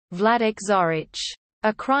Vladek Zorich,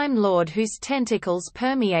 a crime lord whose tentacles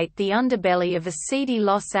permeate the underbelly of a seedy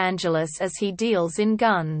Los Angeles as he deals in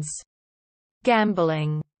guns,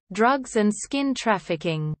 gambling, drugs and skin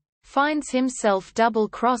trafficking, finds himself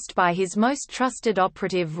double-crossed by his most trusted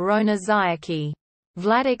operative Rona Zayaki.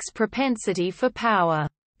 Vladek's propensity for power,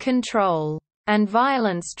 control, and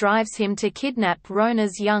violence drives him to kidnap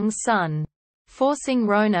Rona's young son, forcing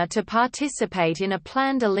Rona to participate in a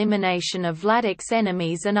planned elimination of Vladek's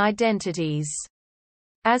enemies and identities.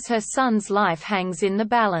 As her son's life hangs in the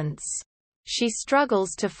balance, she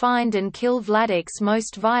struggles to find and kill Vladek's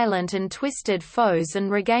most violent and twisted foes and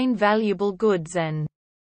regain valuable goods and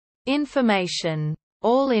information,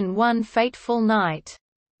 all in one fateful night.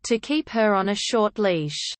 To keep her on a short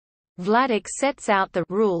leash, Vladek sets out the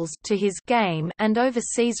rules to his game and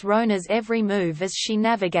oversees Rona's every move as she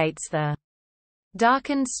navigates the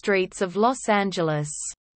darkened streets of Los Angeles.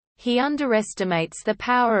 He underestimates the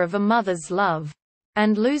power of a mother's love,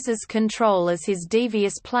 and loses control as his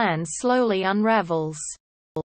devious plan slowly unravels.